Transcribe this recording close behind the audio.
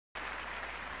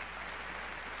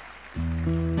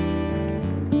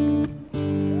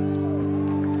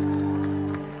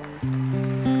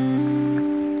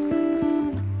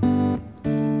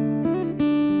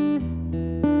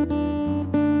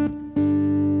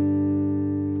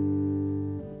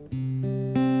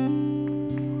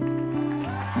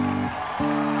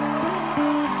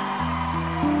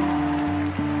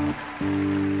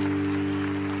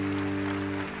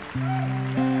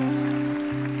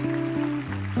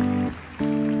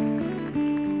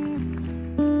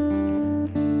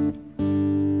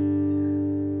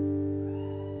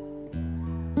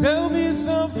me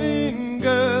something,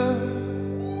 girl.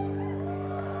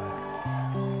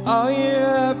 Are you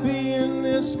happy in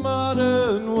this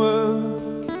modern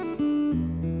world?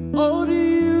 Or do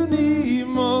you need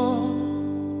more?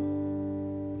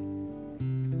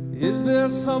 Is there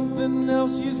something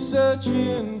else you're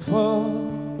searching for?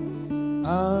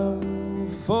 I'm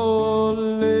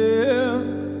falling.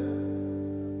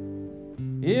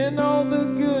 In all the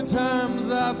good times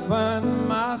I find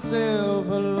myself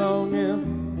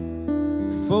longing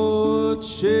for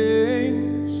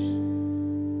change,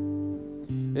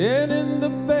 and in the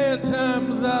bad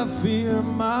times I fear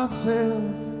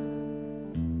myself.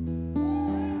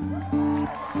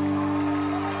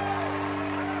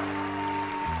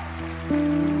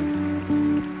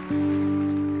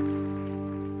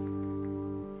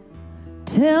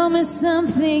 Tell me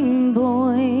something,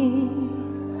 boy.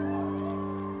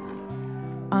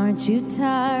 Aren't you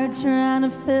tired trying to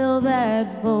fill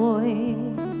that void?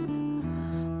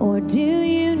 Or do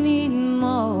you need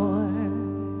more?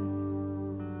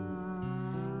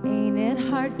 Ain't it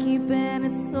hard keeping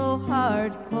it so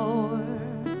hardcore?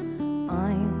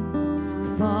 I'm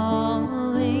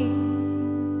falling.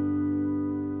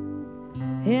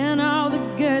 In all the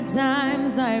good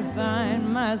times I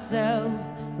find myself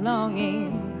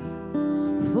longing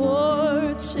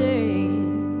for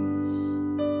change,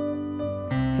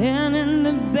 and in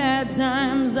the bad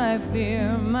times I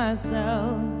fear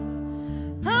myself.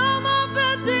 I'm off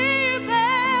the deep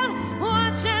end,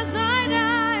 watch as I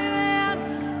dive in.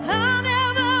 I'll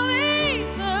never leave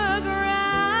the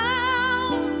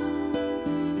ground.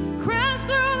 Crash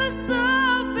through the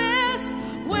surface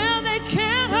where they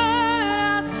can't hurt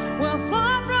us. We'll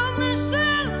fall from the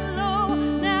shallow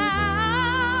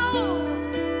now.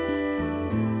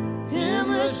 In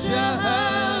the shallow.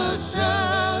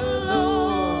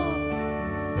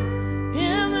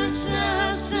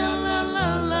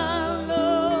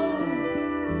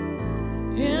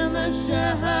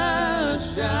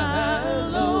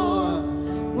 Shallow,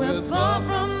 we're far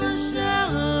from the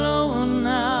shallow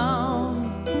now.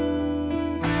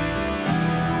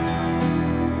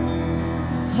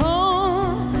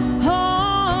 Oh, oh,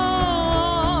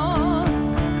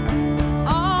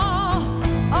 oh,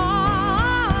 oh,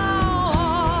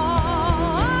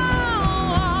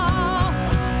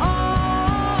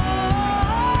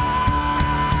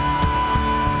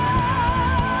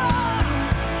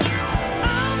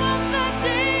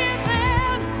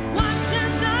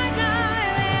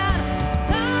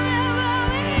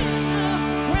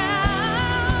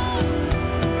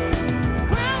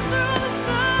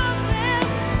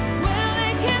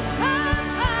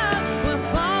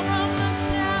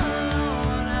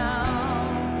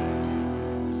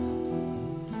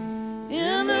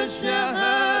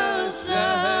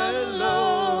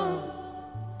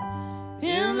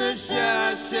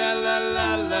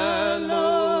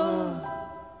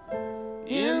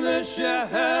 in the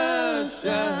shallow,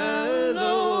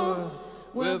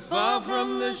 we're far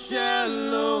from the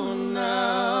shallow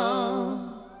now.